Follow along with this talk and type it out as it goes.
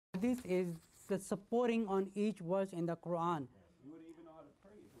hadith is the supporting on each verse in the Quran. You wouldn't even know how to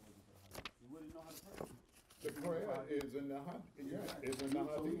pray if it wasn't for the hadith. You wouldn't know how to pray. The prayer is in the hadith. Yeah, it's in the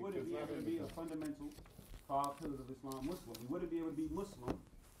hadith. So we wouldn't be able to be a fundamental 5 pillars of Islam Muslim. We wouldn't be able to be Muslim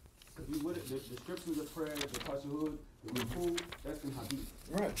because we wouldn't. The descriptions of prayer, the tashahhud, the ruku, that's in hadith.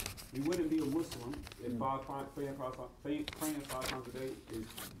 Right. We wouldn't be a Muslim if praying 5 times a day is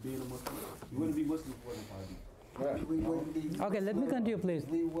being a Muslim. We wouldn't be Muslim if it wasn't for hadith. Right. We wouldn't be Okay, let me continue, please.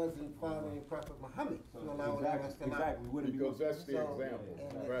 We wasn't following Prophet Muhammad. Exactly. We wouldn't Because be that's the example.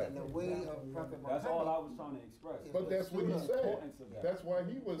 Right. And the way of Prophet Muhammad. That's all I was trying to express. But that's what he Importance said. of that. That's why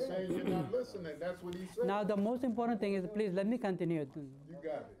he was saying you're not listening. That's what he said. Now the most important thing is, please let me continue. You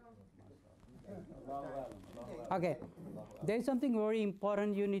got it. Okay, there is something very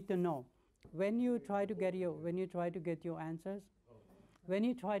important you need to know. When you try to get your answers,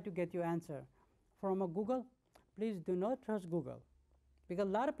 from a Google, please do not trust Google, because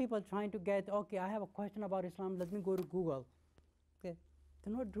a lot of people trying to get, okay, I have a question about Islam, let me go to Google. Okay,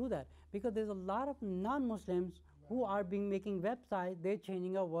 do not do that, because there's a lot of non-Muslims who are making websites, they're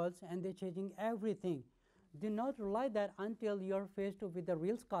changing our words and they're changing everything. Do not rely that until you're faced with a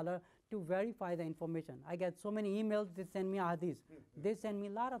real scholar to verify the information. I get so many emails, they send me hadiths. They send me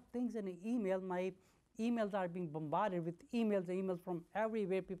a lot of things in an email. My emails are being bombarded with emails from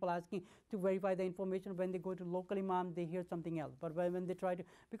everywhere, people asking to verify the information. When they go to local imam, they hear something else. But when they try to,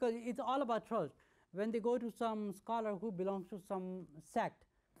 because it's all about trust. When they go to some scholar who belongs to some sect,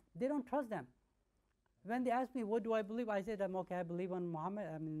 they don't trust them. When they ask me, what do I believe? I said, okay, I believe on Muhammad,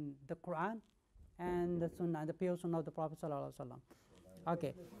 the Quran, and the Sunnah, the pure Sunnah of the Prophet ﷺ.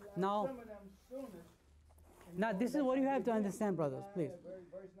 Okay, now this is what you have to understand, brothers, please.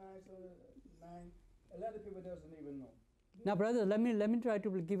 Verse 9, Surah 9, a lot of people doesn't even know. Now, brothers, let me try to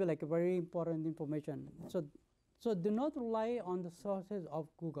give you like a very important information. So do not rely on the sources of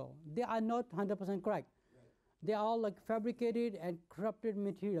Google. They are not 100% correct. They are all like fabricated and corrupted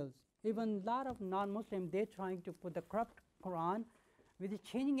materials. Even a lot of non-Muslims, they're trying to put the corrupt Quran, with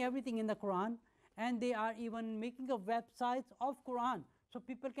changing everything in the Quran, and they are even making a websites of Quran so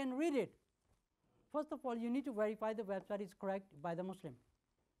people can read it. First of all, you need to verify the website is correct by the Muslim.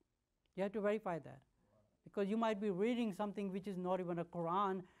 You have to verify that, because you might be reading something which is not even a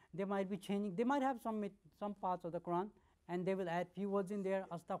Quran. They might be changing. They might have some parts of the Quran, and they will add few words in there.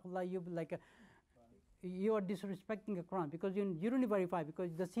 Astaghfirullah. You are disrespecting the Quran, because you don't even verify, because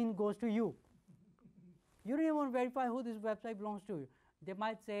the sin goes to you. You don't even want to verify who this website belongs to. They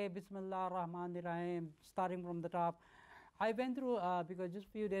might say Bismillah Rahman Rahim, starting from the top. I went through, because just a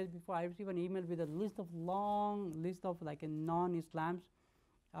few days before, I received an email with a long list of like non-Islams,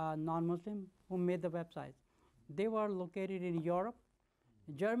 non-Muslim who made the websites. They were located in Europe,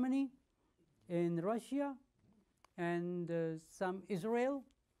 Germany, in Russia, and some Israel.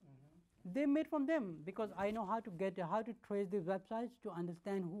 They made from them, because I know how to trace the websites to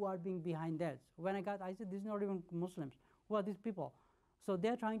understand who are being behind that. When I said, this is not even Muslims. Who are these people? So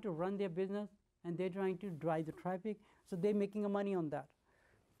they're trying to run their business, and they're trying to drive the traffic, so they're making money on that.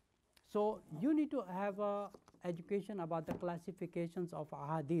 So you need to have education about the classifications of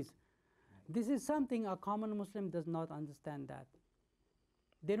ahadith. This is something a common Muslim does not understand that.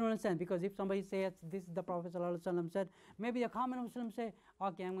 They don't understand, because if somebody says this is the Prophet ﷺ said, maybe a common Muslim say,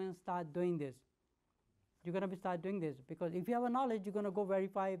 okay, I'm going to start doing this. You're going to start doing this, because if you have a knowledge, you're going to go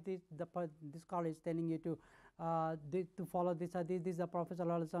verify if this scholar is telling you to follow this hadith. This is the Prophet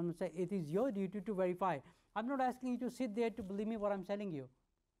ﷺ say. It is your duty to verify. I'm not asking you to sit there to believe me what I'm telling you.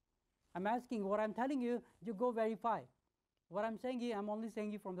 I'm asking what I'm telling you, you go verify. What I'm saying here, I'm only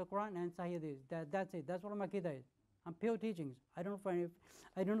saying you from the Quran and Sahih Hadith. That's it. That's what my Aqidah is. I'm pure teachings. I don't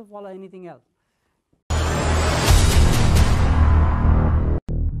follow anything else.